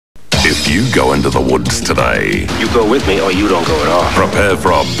You go into the woods today. You go with me or you don't go at all. Prepare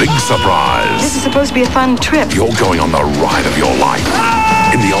for a big surprise. This is supposed to be a fun trip. You're going on the ride of your life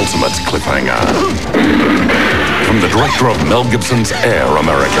in the ultimate cliffhanger. From the director of Mel Gibson's Air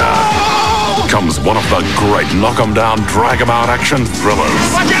America comes one of the great knock-'em-down, drag-'em-out action thrillers.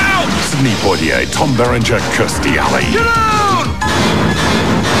 Watch out! Sidney Poitier, Tom Berenger, Kirstie Alley. Get out!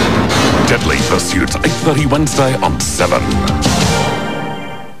 Deadly Pursuit, 8:30 Wednesday on 7.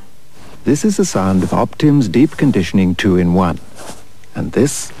 This is the sound of Optim's Deep Conditioning 2-in-1. And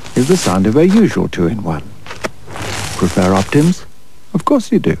this is the sound of our usual 2-in-1. Prefer Optims? Of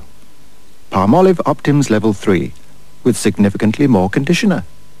course you do. Palmolive Optims Level 3 with significantly more conditioner.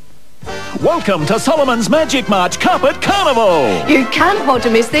 Welcome to Solomon's Magic March Carpet Carnival! You can't afford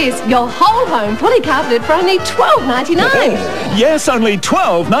to miss this. Your whole home fully carpeted for only $12.99. Yes, only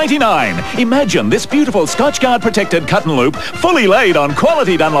 $12.99. Imagine this beautiful Scotchgard protected cut and loop, fully laid on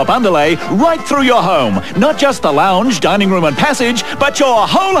quality Dunlop underlay, right through your home. Not just the lounge, dining room and passage, but your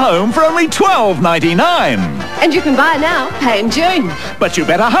whole home for only $12.99. And you can buy now, pay in June. But you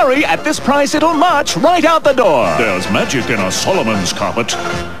better hurry. At this price, it'll march right out the door. There's magic in a Solomon's carpet.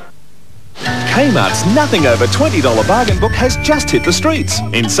 Kmart's Nothing Over $20 bargain book has just hit the streets.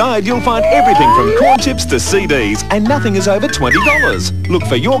 Inside you'll find everything from corn chips to CDs, and nothing is over $20. Look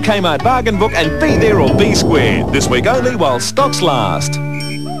for your Kmart bargain book and be there or be square. This week only while stocks last.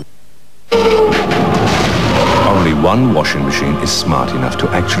 Only one washing machine is smart enough to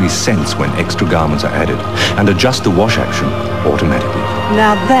actually sense when extra garments are added and adjust the wash action automatically.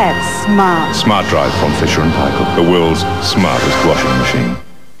 Now that's smart. Smart Drive from Fisher & Paykel, the world's smartest washing machine.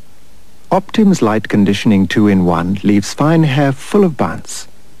 Optim's Light Conditioning 2-in-1 leaves fine hair full of bounce.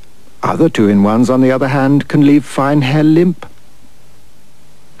 Other 2-in-1s, on the other hand, can leave fine hair limp.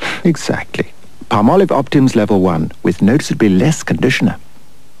 Exactly. Palmolive Optims Level 1 with noticeably less conditioner.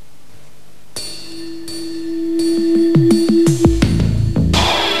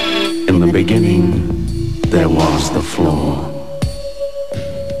 In the beginning, there was the floor.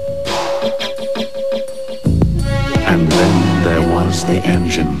 And then there was the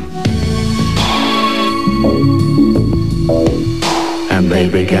engine. And they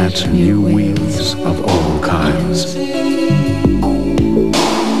begat new wheels of all kinds,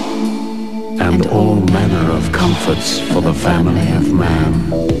 and all manner of comforts for the family of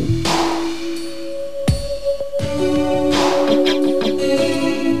man.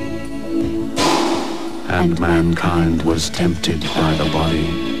 And mankind was tempted by the body,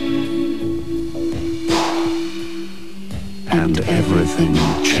 and everything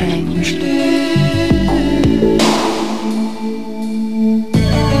changed.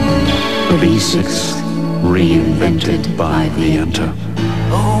 V6, reinvented by Vienta.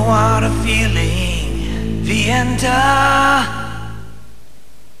 Oh, what a feeling, Vienta.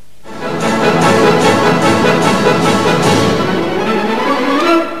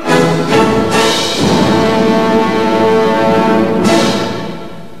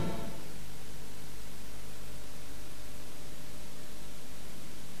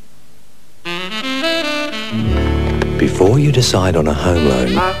 Before you decide on a home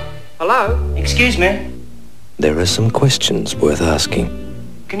loan, Hello? Excuse me. there are some questions worth asking.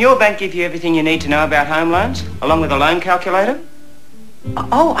 Can your bank give you everything you need to know about home loans, along with a loan calculator?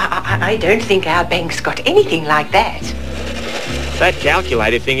 Oh, I don't think our bank's got anything like that. That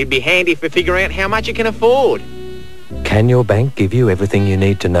calculator thing would be handy for figuring out how much you can afford. Can your bank give you everything you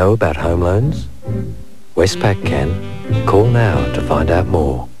need to know about home loans? Westpac can. Call now to find out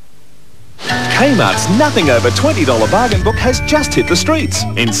more. Kmart's Nothing Over $20 bargain book has just hit the streets.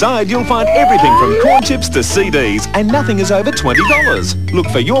 Inside you'll find everything from corn chips to CDs, and nothing is over $20. Look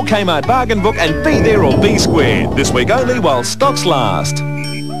for your Kmart bargain book and be there or be square. This week only while stocks last.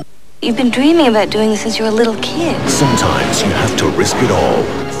 You've been dreaming about doing this since you were a little kid. Sometimes you have to risk it all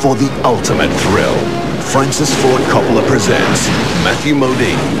for the ultimate thrill. Francis Ford Coppola presents Matthew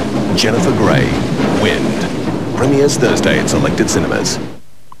Modine, Jennifer Grey, Wind. Premieres Thursday at selected cinemas.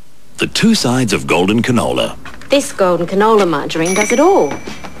 The two sides of golden canola. This golden canola margarine does it all.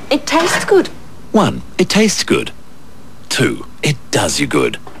 It tastes good. 1, it tastes good. 2, it does you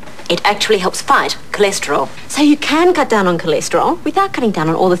good. It actually helps fight cholesterol. So you can cut down on cholesterol without cutting down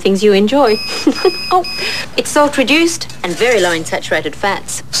on all the things you enjoy. Oh, it's salt reduced and very low in saturated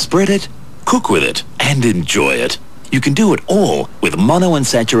fats. Spread it, cook with it, and enjoy it. You can do it all with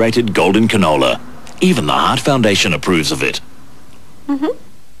monounsaturated golden canola. Even the Heart Foundation approves of it. Mm-hmm.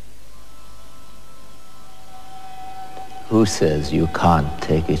 Who says you can't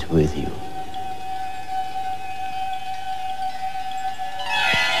take it with you?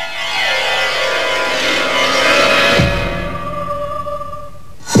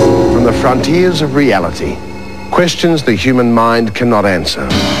 from the frontiers of reality. Questions the human mind cannot answer.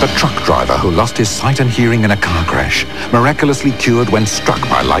 The truck driver who lost his sight and hearing in a car crash, miraculously cured when struck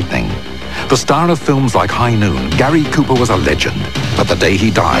by lightning. The star of films like High Noon, Gary Cooper was a legend, but the day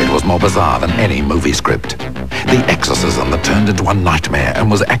he died was more bizarre than any movie script. The exorcism that turned into a nightmare and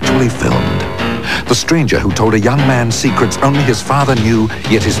was actually filmed. The stranger who told a young man secrets only his father knew,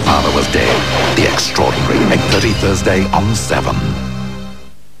 yet his father was dead. The Extraordinary, 8:30 Thursday on 7.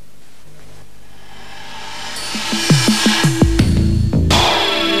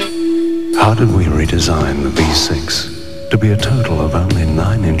 How did we redesign the V6 to be a total of only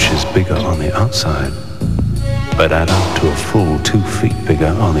 9 inches bigger on the outside, but add up to a full 2 feet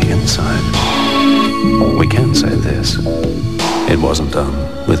bigger on the inside? We can say this: it wasn't done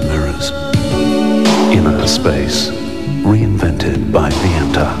with mirrors. Inner space, reinvented by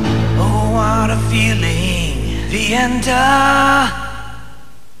Vienta. Oh, what a feeling, Vienta.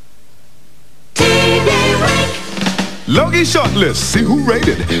 Logie Shortlist, see who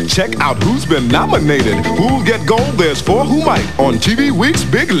rated. Check out who's been nominated. Who'll get gold, there's 4 who might on TV Week's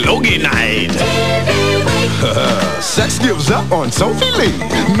Big Logie Night. Sex gives up on Sophie Lee.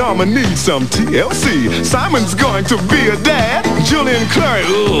 Nominee some TLC. Simon's going to be a dad. Julian Clary,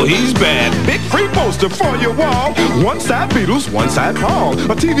 ooh, he's bad. Big free poster for your wall. One side Beatles, one side Paul.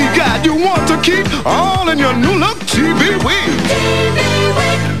 A TV guide you want to keep all in your new look TV Week.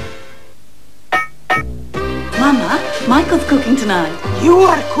 Mama, Michael's cooking tonight. You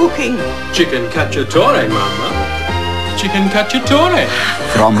are cooking. Chicken cacciatore, Mama. Chicken cacciatore.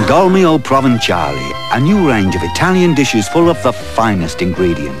 From Dolmio Provinciale, a new range of Italian dishes full of the finest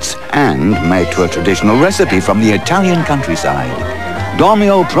ingredients and made to a traditional recipe from the Italian countryside.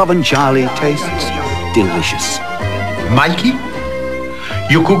 Dolmio Provinciale tastes delicious. Mikey,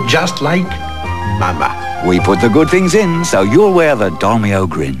 you cook just like Mama. We put the good things in, so you'll wear the Dolmio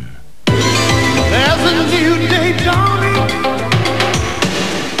grin. There's a new day dawning.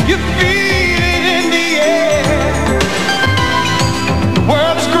 You feel it in the air. The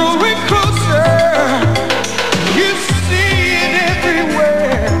world's growing closer. You see it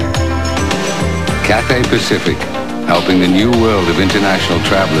everywhere. Cathay Pacific, helping the new world of international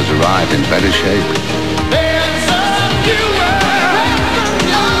travelers arrive in better shape. There's a new world.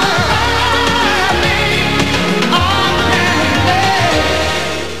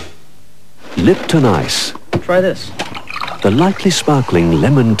 Lipton Ice. Try this. The lightly sparkling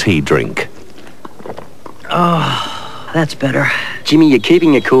lemon tea drink. Oh, that's better. Jimmy, you're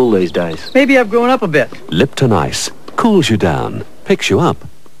keeping it cool these days. Maybe I've grown up a bit. Lipton Ice. Cools you down. Picks you up.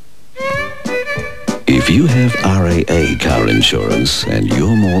 If you have RAA car insurance and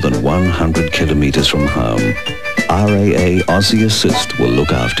you're more than 100 kilometers from home, RAA Aussie Assist will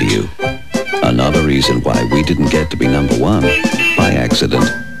look after you. Another reason why we didn't get to be number 1 by accident.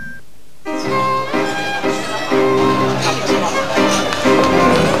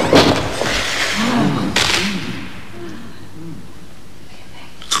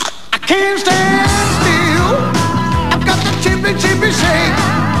 Can't stand still. I've got the chippy shake.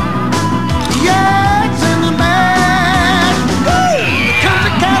 Yeah, it's in the bag.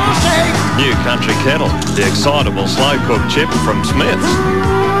 Country kettle shake. New Country Kettle, the excitable slow-cooked chip from Smith's.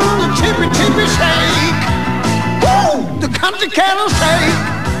 The chippy shake. Woo! The country kettle shake.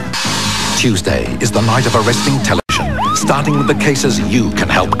 Tuesday is the night of arresting television, starting with the cases you can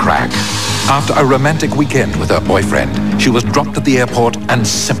help crack. After a romantic weekend with her boyfriend, she was dropped at the airport and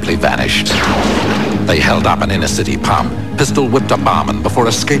simply vanished. They held up an inner-city pub, pistol-whipped a barman before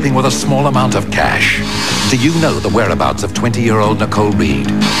escaping with a small amount of cash. Do you know the whereabouts of 20-year-old Nicole Reed?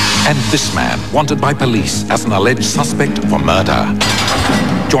 And this man, wanted by police as an alleged suspect for murder.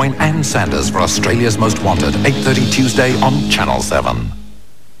 Join Ann Sanders for Australia's Most Wanted, 8:30 Tuesday on Channel 7.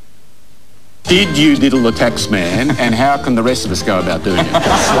 Did you diddle the tax man, and how can the rest of us go about doing it?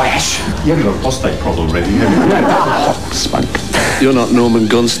 Slash. You haven't got a prostate problem already, have you? Smoke. You're not Norman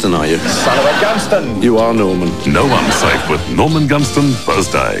Gunston, are you? Son of a Gunston. You are Norman. No one's safe with Norman Gunston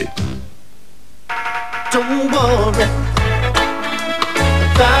Thursday. Don't worry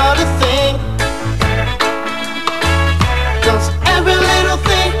about a thing, 'cause every little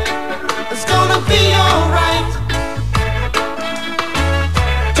thing is gonna be alright.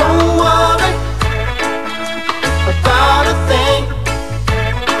 Don't worry about a thing,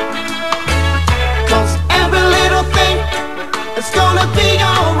 'cause every little thing is gonna be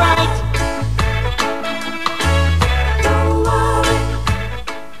alright. Don't worry.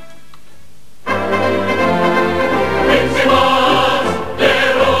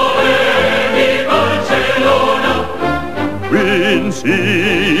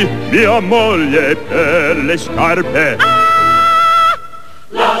 Vinci mia moglie per le scarpe.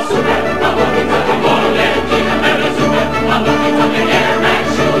 La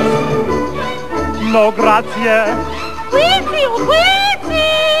No, grazie.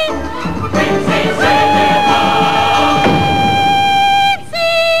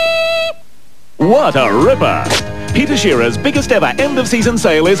 What a ripper! Peter Shearer's biggest ever end-of-season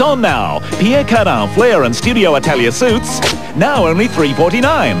sale is on now. Pierre Cardin Flair and Studio Italia suits, now only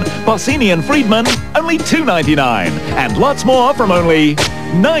 $3.49. Bossini and Friedman, only $2.99. And lots more from only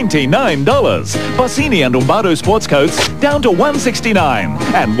 $99. Bossini and Umbardo sports coats, down to $169.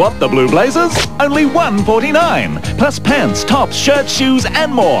 And what the blue blazers? Only $149. Plus pants, tops, shirts, shoes,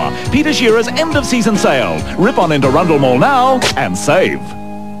 and more. Peter Shearer's end-of-season sale. Rip on into Rundle Mall now and save.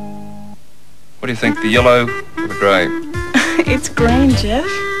 What do you think, the yellow or the grey? It's green, Jeff.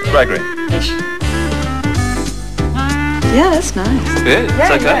 Grey. Yeah, that's nice. Yeah, it's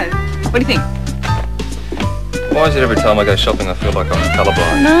okay. Yeah. What do you think? Why is it every time I go shopping I feel like I'm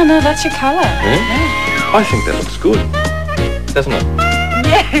colourblind? No, that's your colour. Yeah? I think that looks good, doesn't it?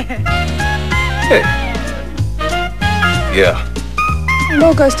 Yeah. Yeah. It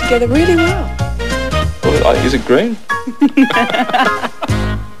all goes together really well. Well, is it green?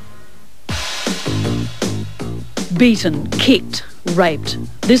 Beaten, kicked, raped.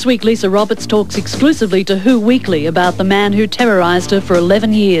 This week Lisa Roberts talks exclusively to Who Weekly about the man who terrorised her for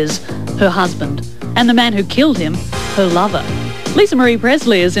 11 years, her husband, and the man who killed him, her lover. Lisa Marie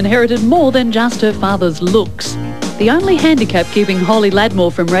Presley has inherited more than just her father's looks. The only handicap keeping Holly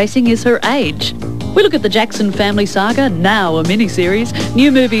Ladmore from racing is her age. We look at the Jackson family saga, now a miniseries,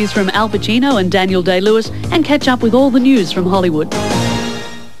 new movies from Al Pacino and Daniel Day-Lewis, and catch up with all the news from Hollywood.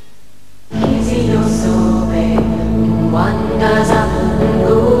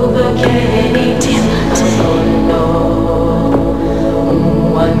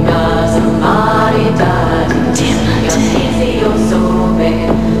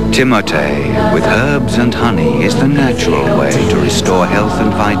 Timote with herbs and honey is the natural way to restore health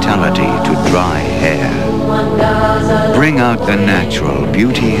and vitality to dry hair. Bring out the natural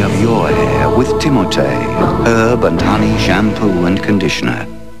beauty of your hair with Timote, herb and honey shampoo and conditioner.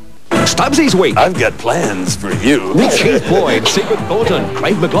 Stubbsy's Week. I've got plans for you. Meet Keith Boyd, Sigurd Thornton,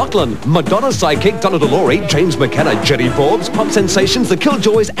 Craig McLaughlin, Madonna's sidekick Donna DeLore, James McKenna, Jerry Forbes, Pop Sensations, The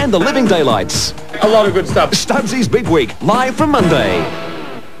Killjoys, and The Living Daylights. A lot of good stuff. Stubbsy's Big Week, live from Monday.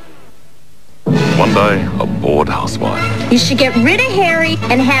 One day, a bored housewife. You should get rid of Harry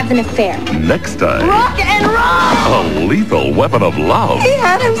and have an affair. Next day, Rock and roll! a lethal weapon of love. He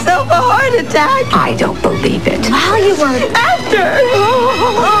had himself a heart attack. I don't believe it. While you were after.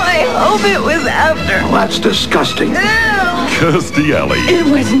 Oh, I hope it was after. Well, that's disgusting. Kirstie Alley. It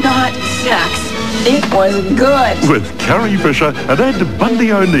was not sex. It was good. With Carrie Fisher and Ed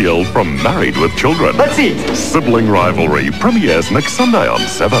Bundy O'Neill from Married with Children. Let's eat. Sibling Rivalry premieres next Sunday on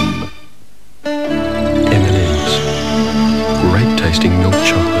 7. M&M's. Great tasting milk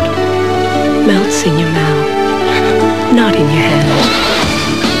chocolate. Melts in your mouth, not in your hand.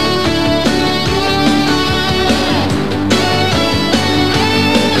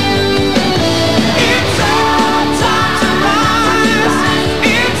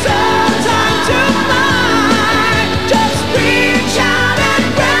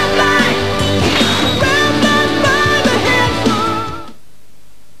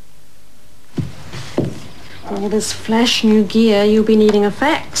 All this flash new gear, you'll be needing a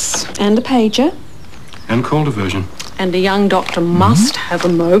fax and a pager. And call diversion. And a young doctor must have a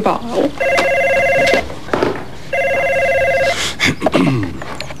mobile.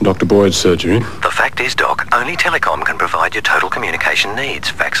 Dr. Boyd's surgery. The fact is, Doc, only Telecom can provide your total communication needs.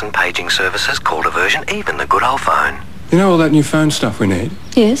 Fax and paging services, call diversion, even the good old phone. You know all that new phone stuff we need?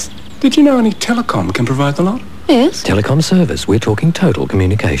 Yes. Did you know only Telecom can provide the lot? Yes. Telecom service, we're talking total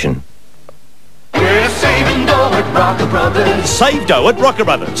communication. We're saving dough at Rocker Brothers. Save dough at Rocker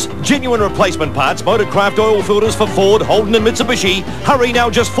Brothers. Genuine replacement parts, Motorcraft oil filters for Ford, Holden and Mitsubishi. Hurry now,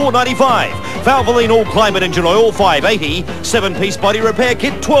 just $4.95. Valvoline all climate engine oil, $5.80. 7-piece body repair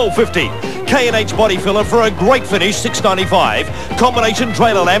kit, $12.50. K&H body filler for a great finish, $6.95. Combination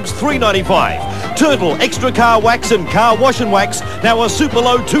trailer lamps, $3.95. Turtle extra car wax and car wash and wax, now a super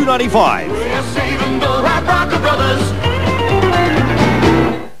low, $2.95. We're saving dough at Rocker Brothers.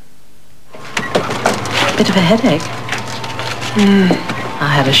 Bit of a headache. I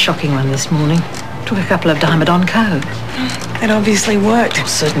had a shocking one this morning. Took a couple of Diamond Co. It obviously worked. It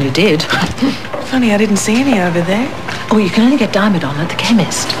certainly did. Funny, I didn't see any over there. Oh, you can only get Diamond at the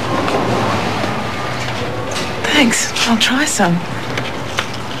chemist. Thanks. I'll try some.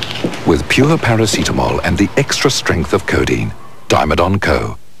 With pure paracetamol and the extra strength of codeine. Diamond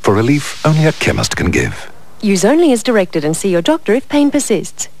Co. For relief only a chemist can give. Use only as directed and see your doctor if pain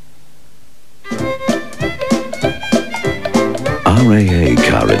persists. RAA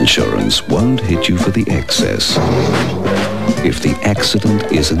car insurance won't hit you for the excess if the accident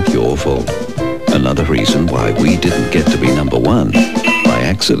isn't your fault. Another reason why we didn't get to be number one by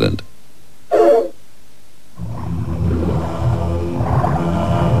accident.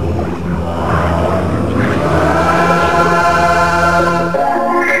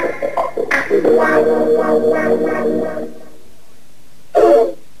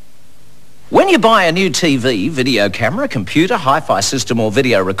 When you buy a new TV, video camera, computer, hi-fi system or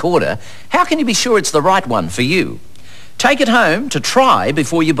video recorder, how can you be sure it's the right one for you? Take it home to try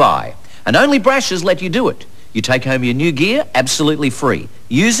before you buy. And only Brashers let you do it. You take home your new gear absolutely free.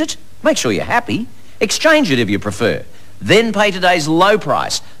 Use it, make sure you're happy, exchange it if you prefer. Then pay today's low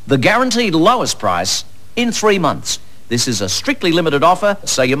price, the guaranteed lowest price, in 3 months. This is a strictly limited offer,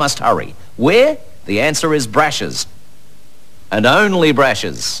 so you must hurry. Where? The answer is Brashers. And only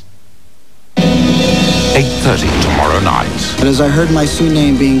Brashers. 8:30 tomorrow night. But as I heard my Sioux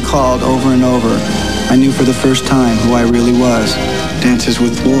name being called over and over, I knew for the first time who I really was. Dances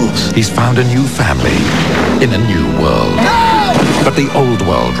with Wolves. He's found a new family in a new world. No! But the old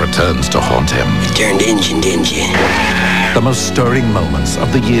world returns to haunt him. Turned engine, didn't you? The most stirring moments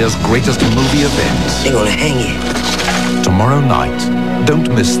of the year's greatest movie events. They're gonna hang you. Tomorrow night,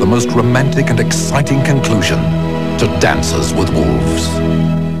 don't miss the most romantic and exciting conclusion to Dances with Wolves.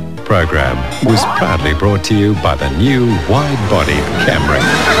 Program was proudly brought to you by the new wide-body Camry.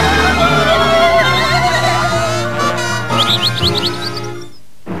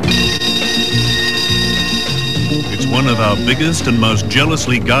 It's one of our biggest and most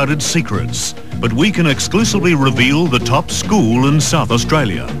jealously guarded secrets, but we can exclusively reveal the top school in South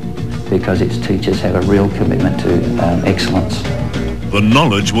Australia. Because its teachers have a real commitment to excellence. The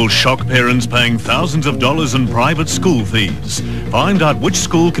knowledge will shock parents paying thousands of dollars in private school fees. Find out which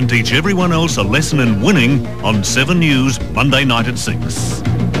school can teach everyone else a lesson in winning on 7 News, Monday night at 6.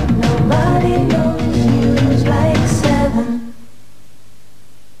 Nobody knows news like 7.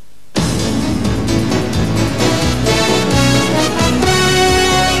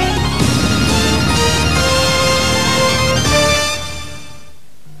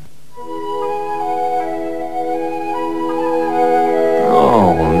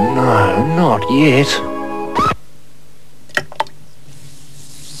 Not yet.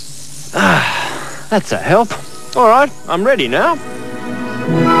 That's a help. All right, I'm ready now.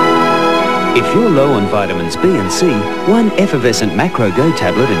 If you're low on vitamins B and C, one effervescent Macro Go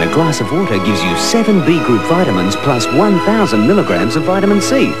tablet in a glass of water gives you 7 B group vitamins plus 1,000 milligrams of vitamin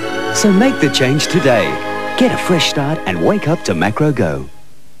C. So make the change today. Get a fresh start and wake up to Macro Go.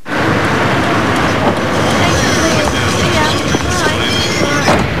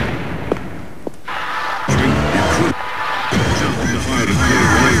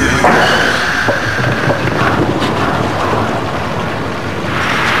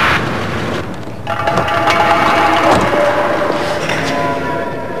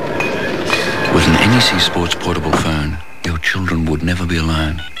 With an NEC Sports portable phone, your children would never be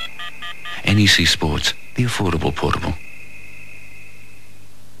alone. NEC Sports, the affordable portable.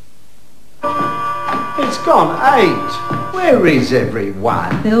 It's gone 8. Where is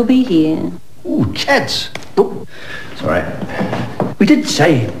everyone? They'll be here. Ooh, cats. Oh, sorry. We did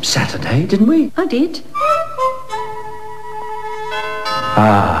say Saturday, didn't we? I did.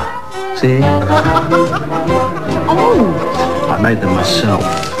 Ah, see? Oh. I made them myself.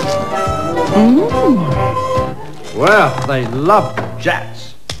 Well, they love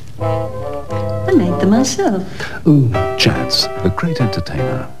Jats. I made them myself. Ooh, Chats, a great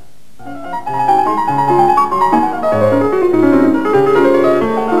entertainer.